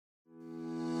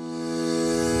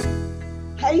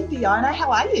Hey Fiona,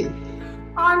 how are you?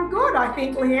 I'm good, I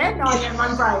think, Leanne. I am.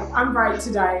 I'm great. I'm great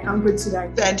today. I'm good today.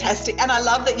 Fantastic. And I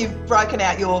love that you've broken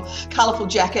out your colourful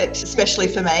jacket, especially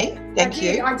for me. Thank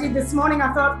you. I did this morning.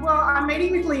 I thought, well, I'm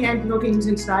meeting with Leanne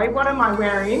Pilkington today. What am I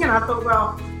wearing? And I thought,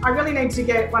 well, I really need to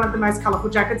get one of the most colourful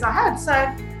jackets I had. So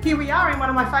here we are in one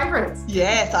of my favourites.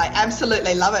 Yes, I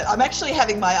absolutely love it. I'm actually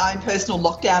having my own personal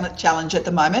lockdown challenge at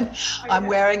the moment. Oh, yeah. I'm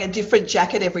wearing a different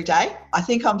jacket every day. I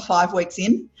think I'm 5 weeks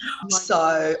in.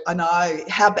 So I know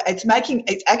how it's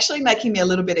actually making me a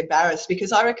little bit embarrassed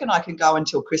because I reckon I can go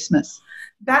until Christmas.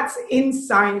 That's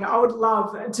insane. I would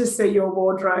love to see your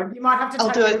wardrobe. You might have to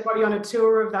take everybody on a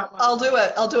tour of that one. I'll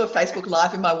do a Facebook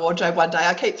Live in my wardrobe one day.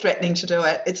 I keep threatening to do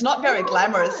it. It's not very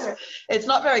glamorous. It's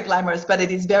not very glamorous, but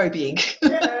it is very big.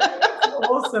 Yeah, that's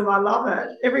awesome. I love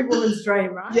it. Every woman's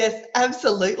dream, right? Yes,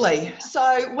 absolutely.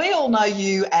 So we all know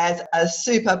you as a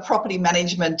super property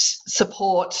management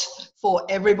support for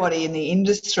everybody in the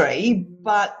industry,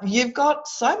 but you've got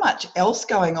so much else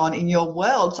going on in your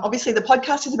world. Obviously, the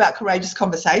podcast is about courageous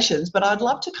conversations, but I'd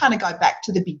love to kind of go back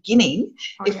to the beginning,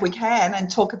 if we can, and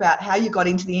talk about how you got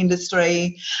into the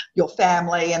industry, your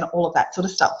family, and all of that sort of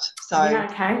stuff. So,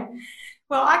 okay.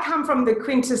 Well, I come from the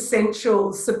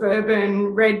quintessential suburban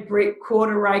red brick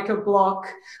quarter acre block,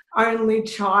 only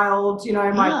child. You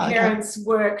know, my parents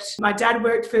worked, my dad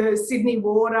worked for Sydney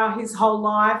Water his whole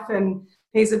life, and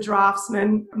he's a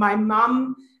draftsman. My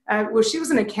mum, she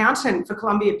was an accountant for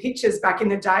Columbia Pictures back in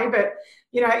the day, but,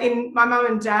 you know, my mum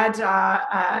and dad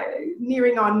are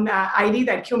nearing on 80.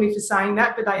 They'd kill me for saying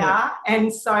that, but they are.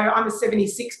 And so I'm a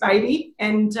 76 baby.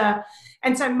 And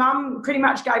so mum pretty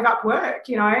much gave up work,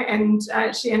 you know, and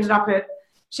she ended up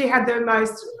she had the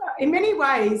most, in many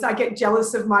ways, I get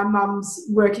jealous of my mum's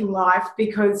working life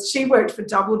because she worked for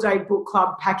Doubleday Book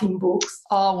Club packing books.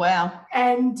 Oh, wow.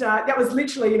 And that was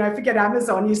literally, you know, forget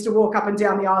Amazon, used to walk up and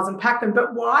down the aisles and pack them.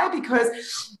 But why? Because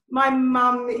my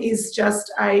mum is just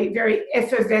a very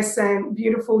effervescent,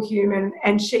 beautiful human,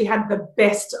 and she had the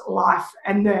best life.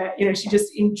 And, she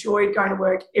just enjoyed going to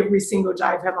work every single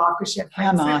day of her life because she had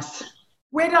friends. How nice.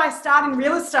 Where did I start in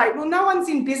real estate? Well, no one's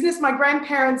in business. My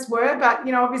grandparents were, but,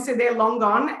 you know, obviously they're long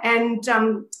gone. And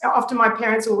often my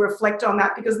parents will reflect on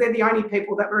that because they're the only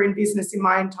people that were in business in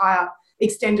my entire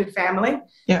extended family.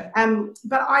 Yeah.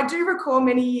 But I do recall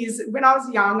many years when I was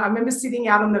young, I remember sitting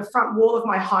out on the front wall of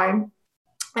my home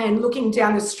and looking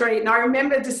down the street. And I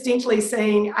remember distinctly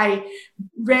seeing a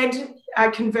red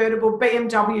convertible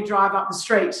BMW drive up the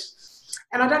street.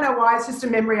 And I don't know why, it's just a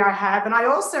memory I have. And I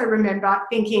also remember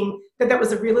thinking that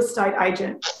was a real estate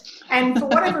agent. And for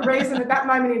whatever reason, at that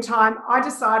moment in time, I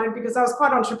decided, because I was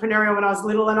quite entrepreneurial when I was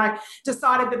little, and I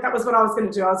decided that was what I was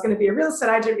going to do. I was going to be a real estate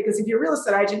agent because if you're a real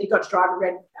estate agent, you've got to drive a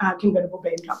red convertible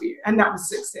BMW. And that was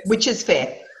success. Which is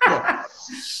fair. Yeah.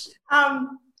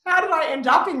 How did I end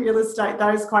up in real estate,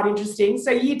 though, is quite interesting.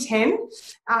 So year 10,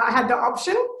 I had the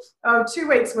option of 2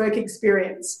 weeks work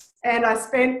experience. And I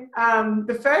spent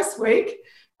the first week,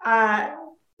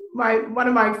 one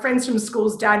of my friends from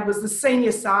school's dad was the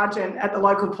senior sergeant at the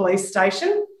local police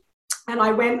station. And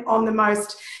I went on the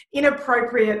most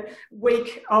inappropriate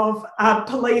week of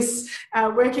police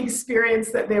work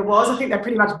experience that there was. I think they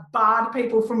pretty much barred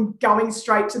people from going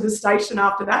straight to the station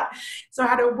after that. So I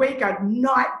had a week of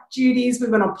night duties. We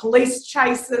went on police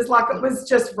chases. Like, it was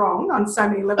just wrong on so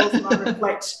many levels, and I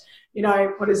reflect,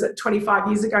 25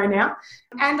 years ago now.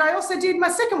 And I also did my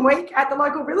second week at the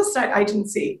local real estate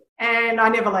agency, and I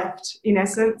never left, in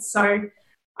essence. So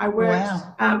I worked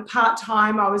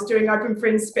part-time. I was doing open for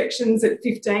inspections at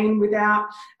 15 without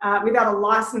a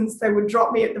license. They would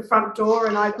drop me at the front door,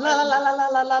 and I That's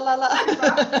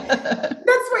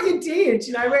what you did,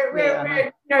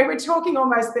 we're talking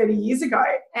almost 30 years ago,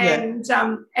 and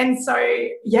so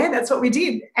that's what we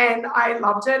did, and I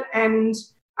loved it. And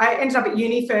I ended up at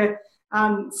uni for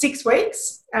 6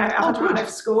 weeks after I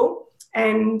left school.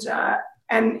 And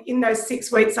in those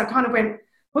 6 weeks, I kind of went,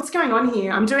 what's going on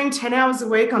here? I'm doing 10 hours a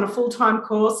week on a full-time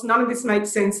course. None of this made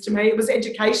sense to me. It was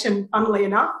education, funnily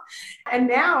enough. And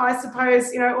now, I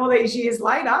suppose, all these years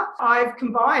later, I've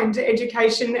combined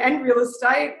education and real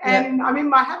estate, and I'm in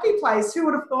my happy place. Who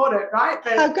would have thought it, right?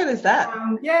 But, how good is that?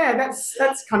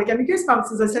 That's kind of gave me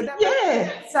goosebumps as I said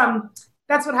that.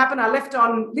 That's what happened. I left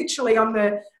literally on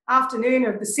the afternoon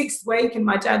of the 6th week, and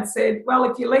my dad said, well,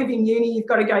 if you're leaving uni, you've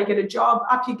got to go get a job.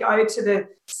 Up you go to the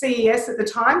CES at the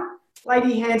time.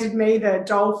 Lady handed me the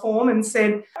dole form and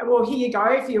said, well, here you go.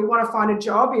 If you want to find a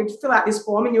job, you fill out this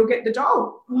form and you'll get the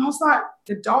dole. And I was like,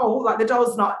 the dole? Like, the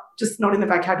dole's not in the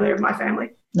vocabulary of my family.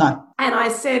 No. And I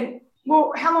said,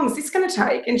 well, how long is this going to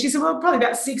take? And she said, well, probably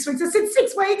about 6 weeks. I said,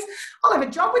 6 weeks? I'll have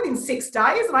a job within 6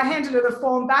 days. And I handed her the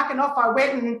form back, and off I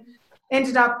went, and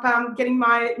ended up getting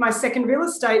my second real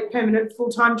estate permanent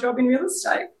full-time job in real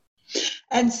estate.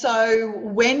 And so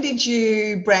when did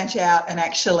you branch out and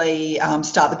actually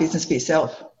start the business for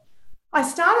yourself? I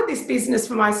started this business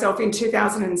for myself in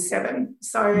 2007.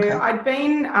 So I'd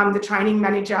been the training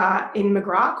manager in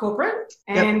McGrath Corporate,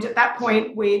 and at that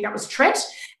point that was Tret,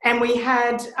 and we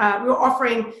were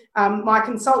offering my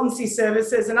consultancy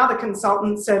services and other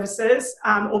consultant services,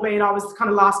 albeit I was kind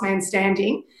of last man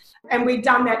standing. And we'd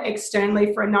done that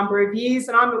externally for a number of years.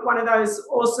 And I'm one of those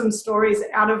awesome stories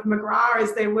out of McGrath,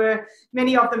 as there were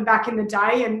many of them back in the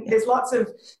day. And there's lots of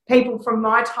people from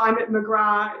my time at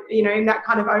McGrath, in that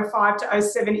kind of 05 to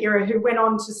 07 era, who went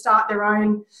on to start their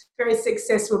own very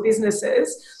successful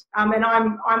businesses. And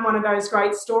I'm one of those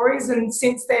great stories. And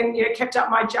since then, kept up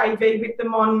my JV with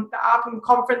them on the ARPM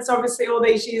conference, obviously, all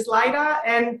these years later.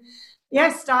 And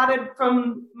started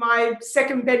from my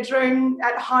second bedroom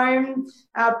at home,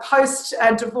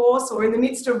 post-divorce or in the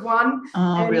midst of one.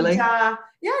 Oh, and, really?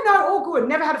 All good.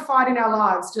 Never had a fight in our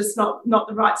lives, just not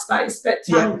the right space. But,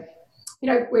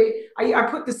 I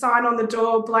put the sign on the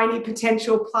door, Blaney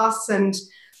Potential Plus, and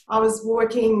I was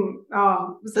working.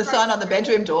 The sign on the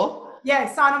bedroom door?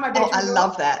 Yeah, sign on my bedroom door. I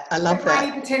love that. I love that.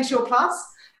 Blaney Potential Plus.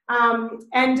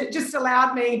 And it just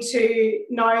allowed me to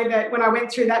know that when I went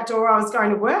through that door, I was going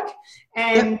to work.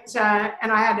 And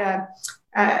and I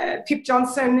had Pip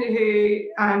Johnson, who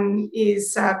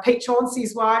is Pete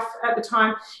Chauncey's wife at the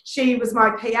time. She was my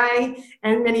PA,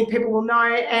 and many people will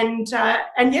know. And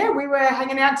we were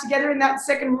hanging out together in that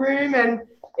second room, and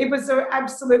it was an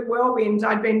absolute whirlwind.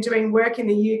 I'd been doing work in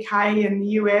the UK and the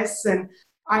US, and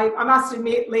I must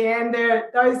admit,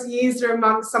 Leanne, those years are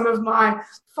among some of my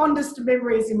fondest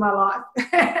memories in my life.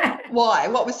 Why?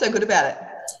 What was so good about it?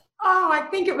 Oh, I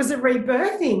think it was a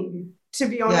rebirthing, to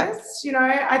be honest.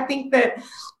 Yeah. I think that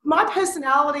my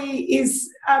personality is,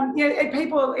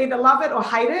 people either love it or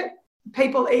hate it.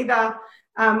 People either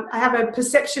have a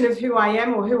perception of who I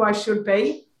am or who I should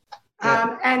be.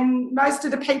 Yeah. And most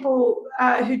of the people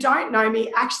who don't know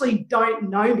me actually don't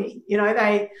know me.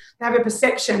 They have a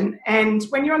perception. And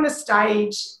when you're on the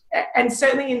stage, and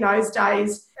certainly in those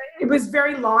days, it was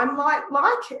very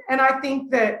limelight-like. And I think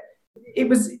that it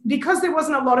was because there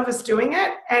wasn't a lot of us doing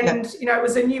it, and it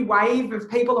was a new wave of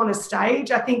people on a stage.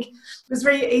 I think it was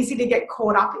very easy to get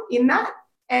caught up in that.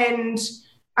 And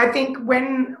I think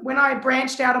when I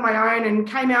branched out on my own and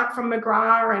came out from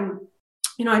McGrath, and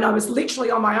and I was literally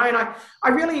on my own, I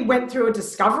really went through a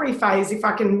discovery phase, if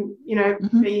I can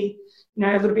be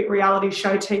a little bit reality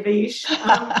show TV-ish.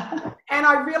 And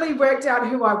I really worked out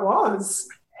who I was,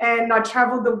 and I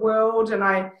travelled the world, and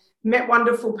I met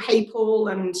wonderful people,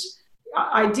 and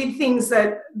I did things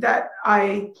that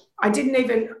I didn't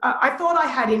even, I thought I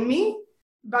had in me,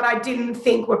 but I didn't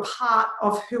think were part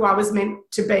of who I was meant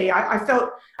to be. I felt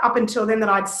up until then that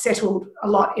I'd settled a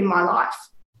lot in my life.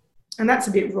 And that's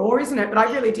a bit raw, isn't it? But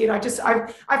I really did. I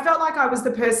felt like I was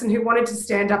the person who wanted to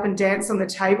stand up and dance on the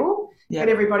table, but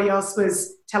everybody else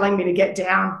was telling me to get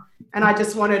down. And I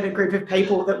just wanted a group of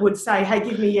people that would say, hey,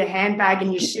 give me your handbag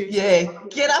and your shoes. Yeah,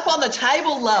 get up on the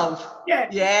table, love. Yeah.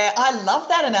 Yeah, I love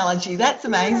that analogy. That's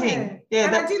amazing. Yeah,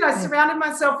 and I did. I surrounded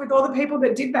myself with all the people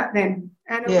that did that then.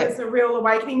 And it was a real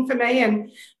awakening for me. And,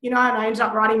 and I ended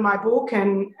up writing my book,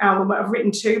 and I've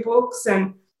written 2 books.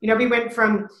 And, we went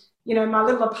from my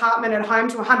little apartment at home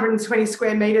to 120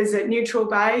 square metres at Neutral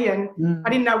Bay, and I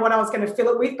didn't know what I was going to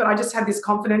fill it with, but I just had this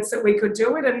confidence that we could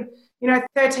do it. And,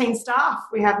 13 staff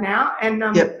we have now, and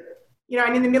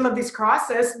and in the middle of this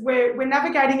crisis, we're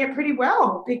navigating it pretty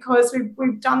well because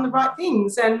we've done the right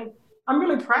things, and I'm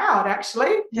really proud,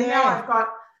 actually. Yeah. And now I've got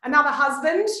another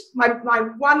husband, my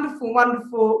wonderful,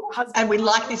 wonderful husband. And we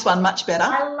like this one much better.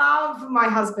 I love my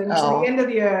husband to the end of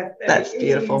the earth. That's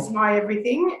beautiful. He's my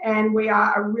everything, and we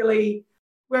are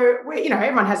we're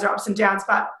everyone has their ups and downs,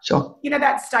 but sure.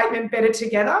 That statement, better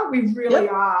together, we really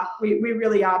are. We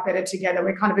really are better together.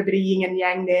 We're kind of a bit of yin and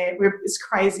yang there. We're as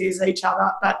crazy as each other,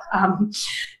 but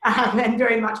and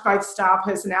very much both star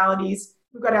personalities.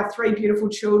 We've got our 3 beautiful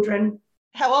children.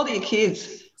 How old are your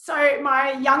kids? So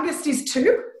my youngest is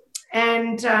 2.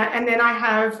 And then I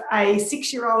have a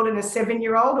 6-year-old and a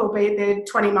 7-year-old, albeit they're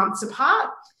 20 months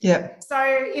apart. Yeah.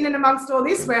 So in and amongst all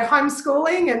this, we're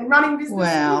homeschooling and running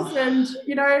businesses and,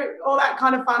 all that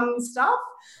kind of fun stuff.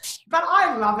 But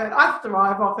I love it. I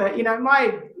thrive off it.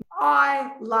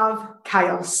 I love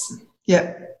chaos.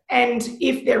 Yeah. And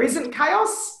if there isn't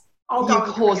chaos, I'll go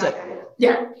and cause it.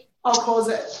 Yeah. I'll cause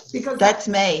it because that's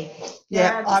me.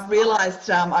 Yeah, I've realised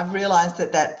that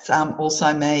that's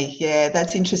also me. Yeah,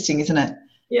 that's interesting, isn't it?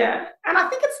 Yeah, and I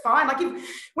think it's fine. Like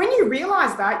when you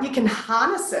realise that, you can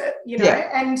harness it,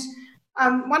 and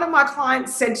one of my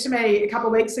clients said to me a couple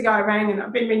of weeks ago, I rang, and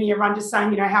I've been ringing everyone just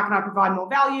saying, how can I provide more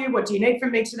value? What do you need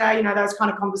from me today? Those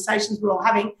kind of conversations we're all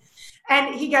having.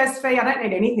 And he goes, Fee, I don't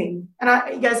need anything.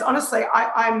 And he goes, honestly,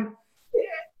 I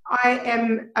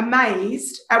am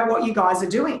amazed at what you guys are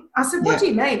doing. I said, what do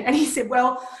you mean? And he said,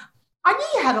 well, I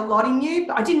knew you had a lot in you,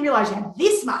 but I didn't realise you had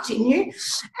this much in you.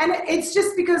 And it's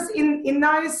just because in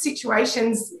those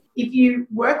situations, if you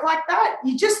work like that,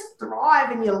 you just thrive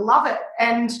and you love it.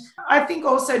 And I think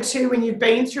also too, when you've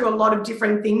been through a lot of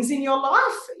different things in your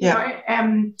life,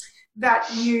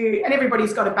 that and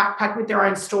everybody's got a backpack with their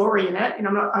own story in it. And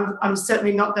I'm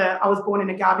certainly not I was born in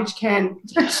a garbage can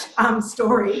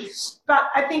story. But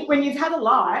I think when you've had a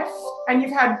life and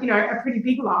you've had, a pretty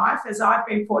big life, as I've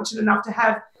been fortunate enough to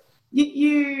have,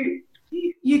 you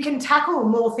can tackle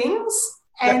more things.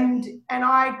 And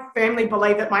I firmly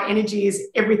believe that my energy is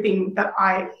everything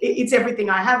it's everything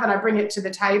I have, and I bring it to the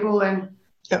table. And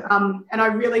I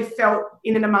really felt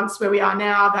in and amongst where we are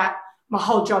now that my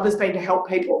whole job has been to help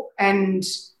people. And,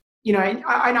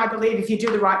 I believe if you do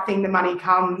the right thing, the money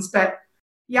comes. But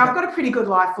I've got a pretty good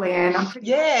life, Leanne.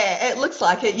 It looks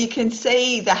like it. You can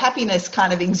see the happiness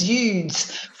kind of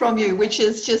exudes from you, which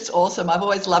is just awesome. I've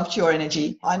always loved your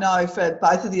energy. I know for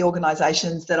both of the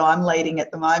organisations that I'm leading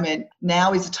at the moment,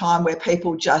 now is a time where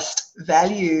people just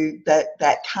value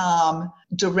that calm,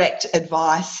 direct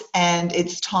advice, and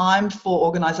it's time for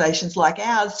organisations like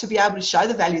ours to be able to show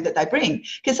the value that they bring.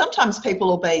 Because sometimes people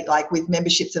will be like with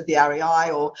memberships of the REI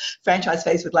or franchise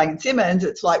fees with Lang & Simmons,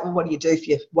 it's like, well, what do you do for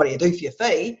your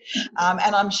fee?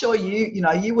 And I'm sure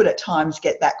you would at times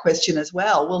get that question as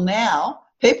well. Well, now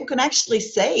people can actually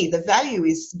see the value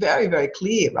is very, very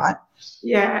clear, right?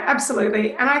 Yeah,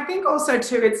 absolutely. And I think also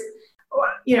too, it's,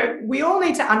 we all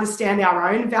need to understand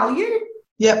our own value.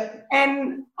 Yep.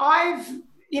 And I've,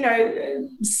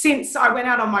 since I went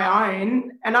out on my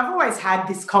own, and I've always had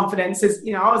this confidence, as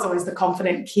I was always the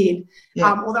confident kid,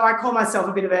 although I call myself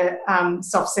a bit of a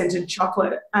soft-scented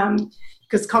chocolate,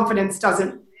 because confidence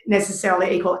doesn't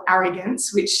necessarily equal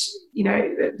arrogance, which,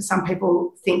 some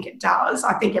people think it does.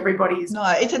 I think everybody is. No,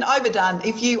 it's an overdone.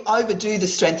 If you overdo the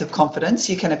strength of confidence,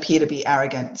 you can appear to be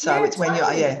arrogant. So it's totally.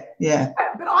 When you're,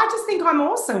 But I just think I'm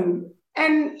awesome.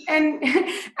 And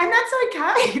that's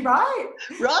okay, right?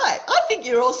 Right. I think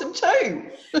you're awesome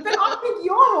too. But I think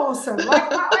you're awesome. Just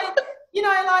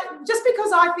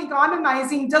because I think I'm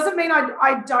amazing doesn't mean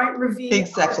I don't revere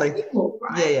other people,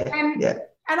 right?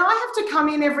 And I have to come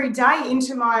in every day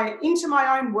into my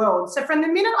own world. So from the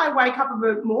minute I wake up in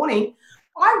the morning,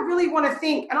 I really want to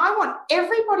think, and I want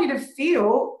everybody to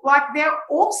feel like they're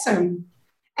awesome,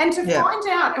 and to find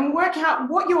out and work out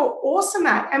what you're awesome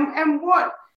at, and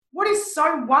what is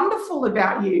so wonderful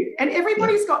about you. And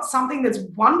everybody's got something that's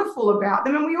wonderful about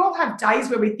them. And we all have days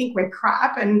where we think we're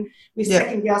crap and we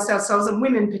second guess ourselves, and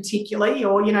women particularly,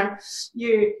 or,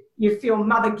 you feel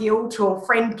mother guilt or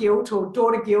friend guilt or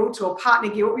daughter guilt or partner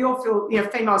guilt. We all feel,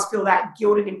 females feel that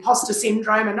guilt and imposter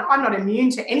syndrome, and I'm not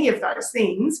immune to any of those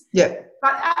things. Yeah.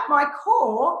 But at my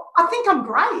core, I think I'm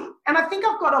great, and I think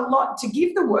I've got a lot to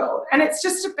give the world. And it's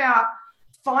just about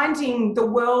finding the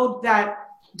world that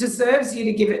deserves you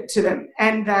to give it to them,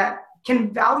 and that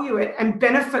can value it and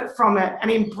benefit from it and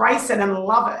embrace it and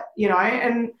love it,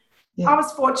 And I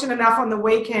was fortunate enough on the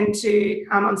weekend to,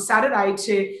 on Saturday,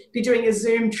 to be doing a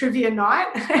Zoom trivia night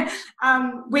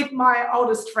with my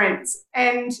oldest friends.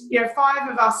 And, 5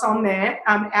 of us on there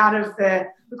out of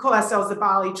we call ourselves the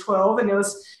Bali 12, and there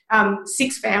was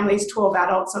 6 families, 12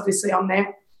 adults obviously on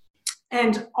there.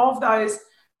 And of those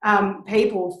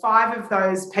people, 5 of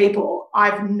those people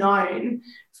I've known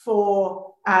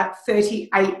for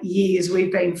 38 years.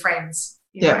 We've been friends,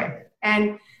 you know,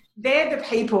 and they're the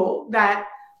people that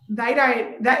they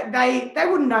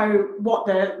wouldn't know what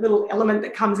the little element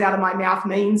that comes out of my mouth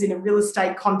means in a real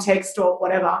estate context or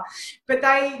whatever, but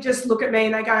they just look at me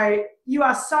and they go, "You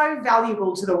are so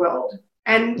valuable to the world."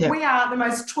 And we are the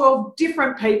most 12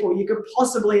 different people you could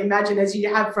possibly imagine, as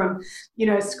you have from,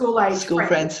 school-age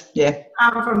friends.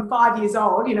 From 5 years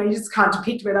old, you just can't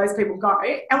depict where those people go.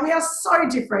 And we are so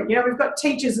different. We've got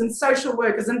teachers and social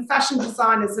workers and fashion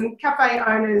designers and cafe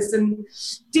owners and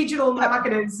digital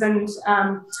marketers and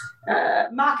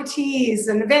marketeers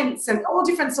and events and all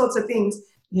different sorts of things.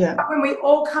 Yeah. But when we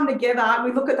all come together and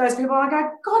we look at those people and I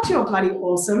go, "God, you're bloody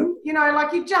awesome."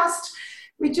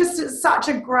 It's such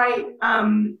a great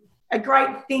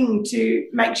thing to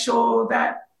make sure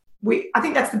that I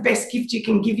think that's the best gift you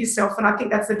can give yourself. And I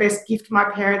think that's the best gift my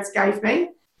parents gave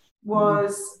me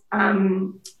was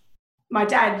my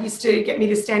dad used to get me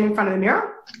to stand in front of the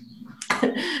mirror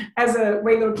as a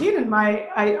wee little kid. And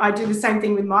I do the same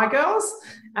thing with my girls.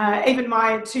 even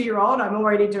my 2-year-old, I'm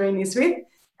already doing this with.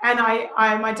 And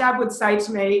my dad would say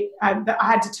to me that I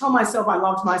had to tell myself I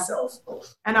loved myself.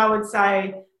 And I would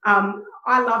say,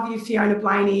 I love you, Fiona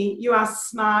Blaney. You are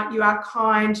smart, you are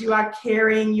kind, you are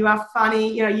caring, you are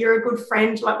funny, you're a good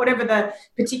friend, like whatever the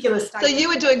particular state. So you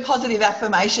were doing positive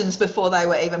affirmations before they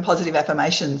were even positive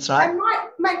affirmations, right? And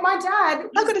my dad,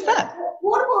 how good is that?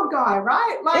 Waterboard guy,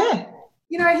 right? Like,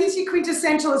 yeah. He's your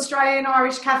quintessential Australian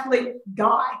Irish Catholic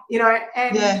guy,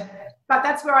 and yeah. But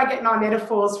that's where I get my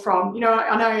metaphors from.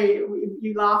 I know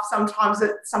you laugh sometimes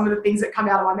at some of the things that come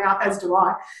out of my mouth, as do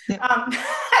I,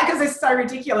 because they're so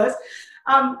ridiculous.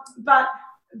 But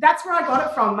that's where I got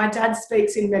it from. My dad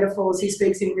speaks in metaphors. He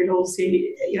speaks in riddles.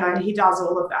 He does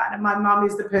all of that. And my mum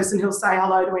is the person who'll say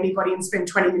hello to anybody and spend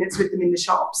 20 minutes with them in the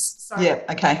shops. So, yeah,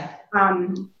 okay.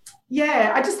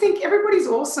 I just think everybody's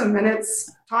awesome, and it's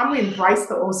time we embrace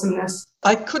the awesomeness.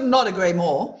 I could not agree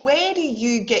more. Where do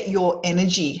you get your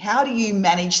energy? How do you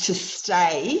manage to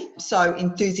stay so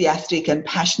enthusiastic and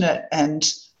passionate and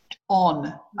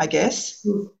on, I guess?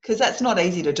 Because that's not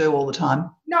easy to do all the time.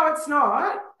 No, it's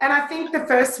not. And I think the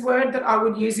first word that I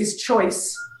would use is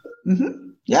choice.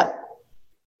 Mm-hmm. Yep.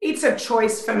 It's a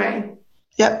choice for me.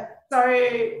 Yep.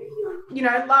 So,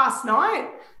 last night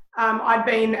I'd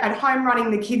been at home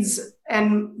running the kids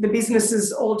and the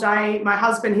businesses all day. My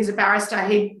husband, he's a barrister.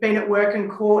 He'd been at work and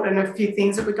court and a few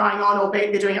things that were going on,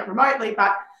 albeit they're doing it remotely.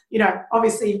 But,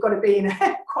 obviously you've got to be in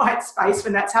a quiet space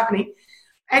when that's happening.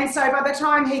 And so by the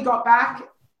time he got back,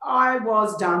 I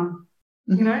was done.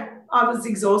 Mm-hmm. I was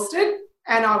exhausted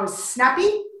and I was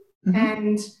snappy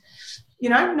and,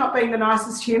 not being the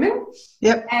nicest human.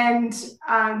 Yep. And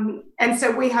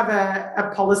so we have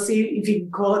a policy, if you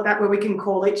can call it that, where we can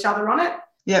call each other on it.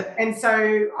 Yep. And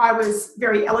so I was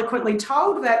very eloquently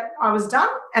told that I was done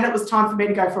and it was time for me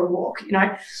to go for a walk,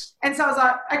 And so I was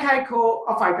like, okay, cool,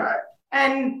 off I go.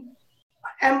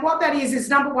 And what that is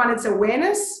number one, it's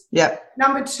awareness. Yep.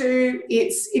 Number two,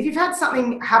 it's if you've had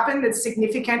something happen that's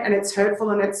significant and it's hurtful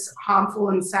and it's harmful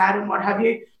and sad and what have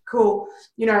you, cool.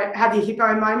 Have your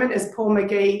hippo moment, as Paul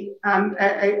McGee,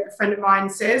 a friend of mine,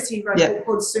 says. He wrote a book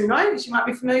called Suno, which you might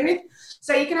be familiar with.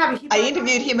 So you can have a hippo. I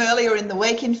interviewed him earlier in the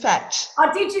week, in fact. Oh,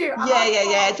 did you?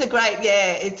 Yeah. It's a great,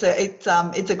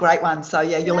 it's a great one. So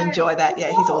you'll enjoy that. Yeah,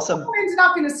 he's awesome. I ended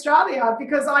up in Australia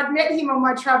because I'd met him on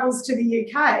my travels to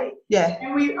the UK. Yeah.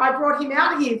 And I brought him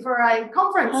out here for a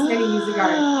conference many years ago.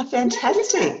 Ah,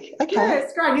 fantastic. Okay. Yeah,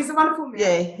 it's great. He's a wonderful man.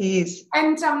 Yeah, he is.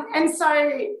 And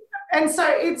so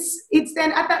it's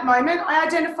then at that moment I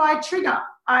identify a trigger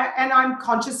and I'm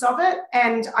conscious of it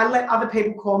and I let other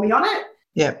people call me on it.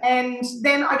 Yeah. And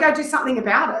then I go do something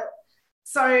about it.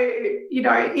 So,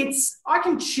 I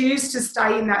can choose to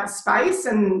stay in that space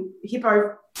and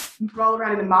hippo roll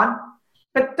around in the mud,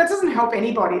 but that doesn't help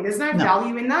anybody. There's no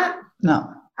value in that.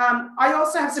 No. I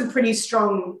also have some pretty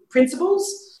strong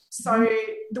principles. So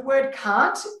the word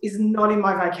can't is not in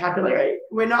my vocabulary.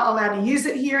 We're not allowed to use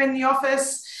it here in the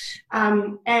office.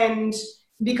 And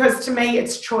because to me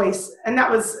it's choice. And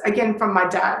that was, again, from my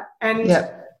dad. And,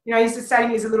 he used to say to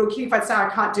me as a little kid, if I'd say I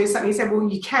can't do something, he said, well,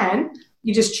 you can,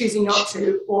 you're just choosing not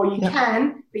to, or you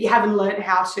can, but you haven't learned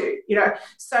how to,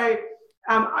 So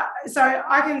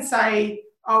I can say,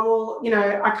 oh,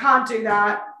 well, I can't do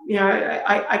that.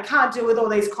 I can't deal with all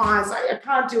these clients. I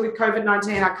can't deal with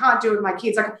COVID-19. I can't deal with my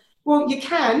kids. Well, you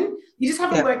can. You just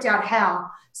haven't worked out how.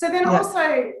 So then also,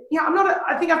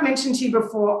 I think I've mentioned to you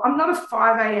before, I'm not a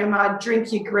 5 a.m.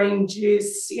 drink your green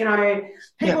juice.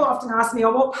 People often ask me,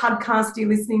 what podcast are you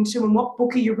listening to and what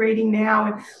book are you reading now?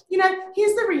 And,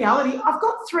 here's the reality. I've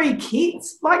got 3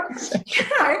 kids. Like,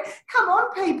 come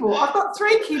on, people. I've got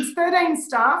 3 kids, 13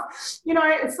 staff.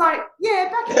 It's like,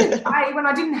 back in the day when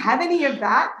I didn't have any of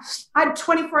that, I had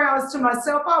 24 hours to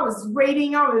myself. I was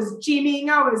reading, I was gymming,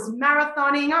 I was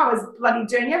marathoning, I was bloody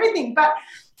doing everything. But,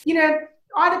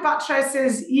 Ida Buttrose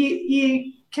says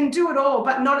you can do it all,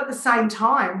 but not at the same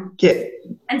time. Yeah.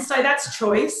 And so that's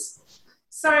choice.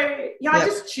 So, I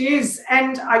just choose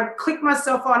and I click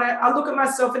myself on it. I look at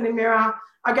myself in the mirror.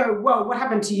 I go, whoa, what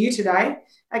happened to you today?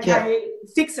 Okay,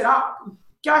 fix it up.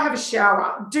 Go have a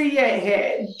shower, do your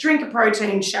hair, drink a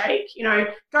protein shake,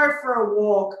 go for a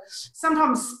walk.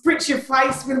 Sometimes spritz your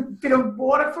face with a bit of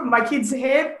water from my kid's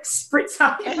hair, spritz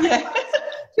up.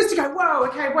 Just to go, whoa,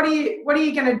 okay, what are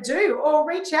you going to do? Or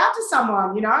reach out to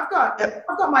someone. I've got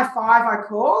my 5 I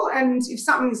call, and if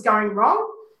something's going wrong,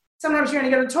 sometimes you're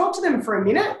only going to talk to them for a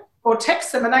minute or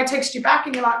text them and they text you back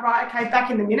and you're like, right, okay,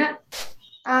 back in the minute.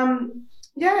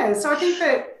 So I think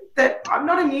that I'm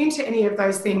not immune to any of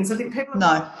those things. I think people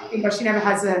think, she never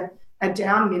has a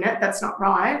down minute. That's not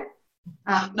right.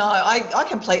 No, I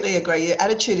completely agree. Your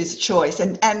attitude is a choice.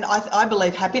 And I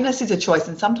believe happiness is a choice.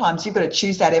 And sometimes you've got to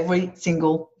choose that every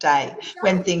single day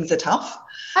when things are tough.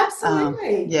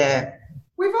 Absolutely. Yeah.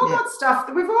 We've all got stuff.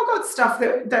 We've all got stuff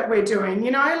that we're doing,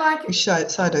 like. We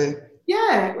so do.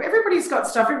 Yeah, everybody's got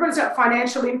stuff. Everybody's got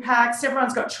financial impacts.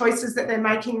 Everyone's got choices that they're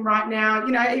making right now.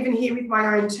 Even here with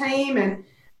my own team and,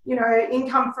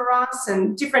 income for us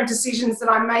and different decisions that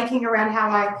I'm making around how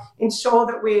I ensure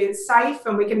that we're safe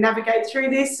and we can navigate through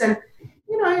this. And,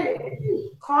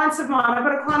 clients of mine, I've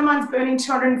got a client of mine's burning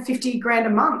 $250,000 a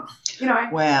month,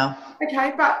 Wow.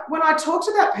 Okay, but when I talk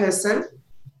to that person,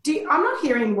 I'm not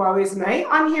hearing woe is me.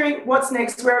 I'm hearing what's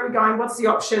next, where are we going, what's the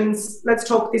options, let's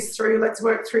talk this through, let's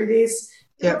work through this.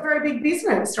 You've got a very big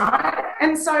business, right?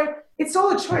 And so it's all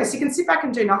a choice. You can sit back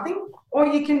and do nothing, or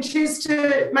you can choose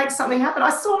to make something happen. I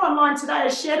saw it online today. I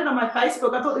shared it on my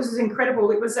Facebook. I thought this was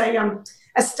incredible. It was a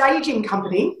staging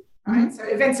company, right? Mm-hmm. So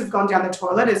events have gone down the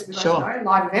toilet, as we know,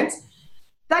 live events.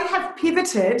 They have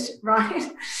pivoted,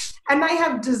 right? And they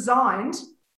have designed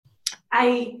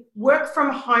a work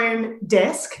from home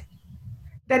desk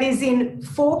that is in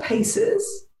 4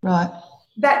 pieces, right?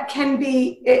 That can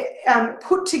be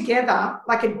put together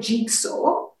like a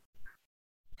jigsaw.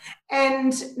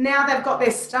 And now they've got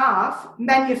their staff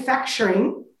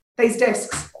manufacturing these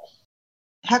desks.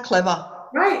 How clever.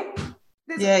 Right.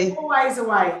 There's always a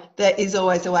way. There is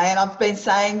always a way. And I've been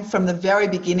saying from the very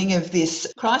beginning of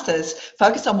this crisis,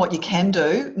 focus on what you can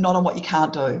do, not on what you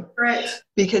can't do. Correct.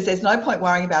 Because there's no point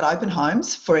worrying about open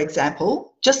homes, for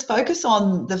example. Just focus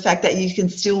on the fact that you can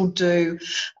still do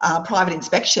private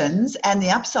inspections, and the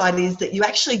upside is that you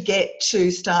actually get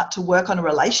to start to work on a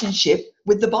relationship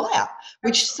with the buyer,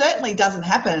 which certainly doesn't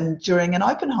happen during an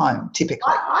open home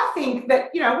typically. I think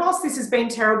that, whilst this has been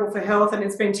terrible for health and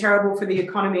it's been terrible for the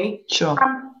economy, sure,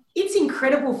 it's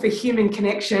incredible for human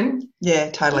connection. Yeah,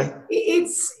 totally.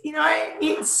 It's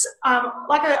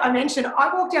like I mentioned,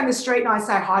 I walk down the street and I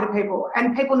say hi to people,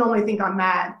 and people normally think I'm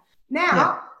mad.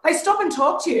 Now, they stop and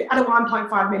talk to you at a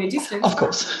 1.5 metre distance. Of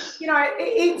course.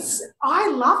 I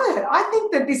love it. I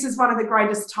think that this is one of the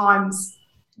greatest times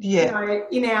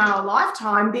in our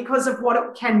lifetime because of what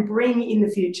it can bring in the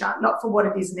future, not for what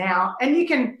it is now. And you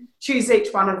can choose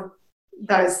each one of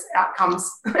those outcomes.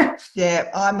 Yeah,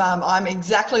 I'm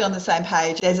exactly on the same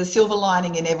page. There's a silver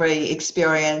lining in every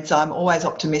experience. I'm always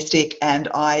optimistic, and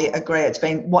I agree. It's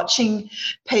been watching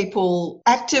people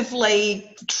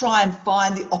actively try and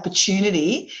find the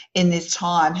opportunity in this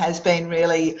time has been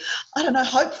really,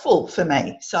 hopeful for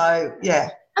me. So, yeah.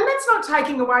 And that's not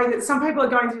taking away that some people are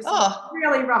going through some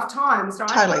really rough times, right?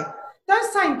 Totally.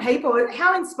 Those same people,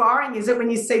 how inspiring is it when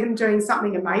you see them doing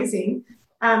something amazing?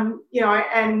 I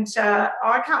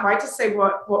can't wait to see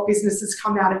what businesses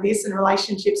come out of this and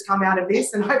relationships come out of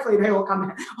this, and hopefully they all come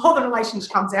out. All the relations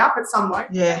comes out, but some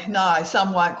won't. Yeah, no,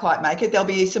 some won't quite make it. There'll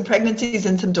be some pregnancies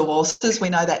and some divorces. We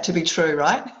know that to be true,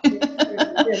 right? Yeah,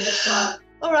 that's right.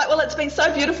 All right, well, it's been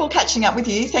so beautiful catching up with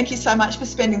you. Thank you so much for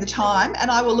spending the time,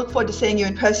 and I will look forward to seeing you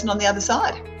in person on the other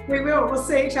side. We will. We'll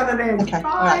see each other then. Okay. Bye.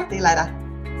 All right, see you later.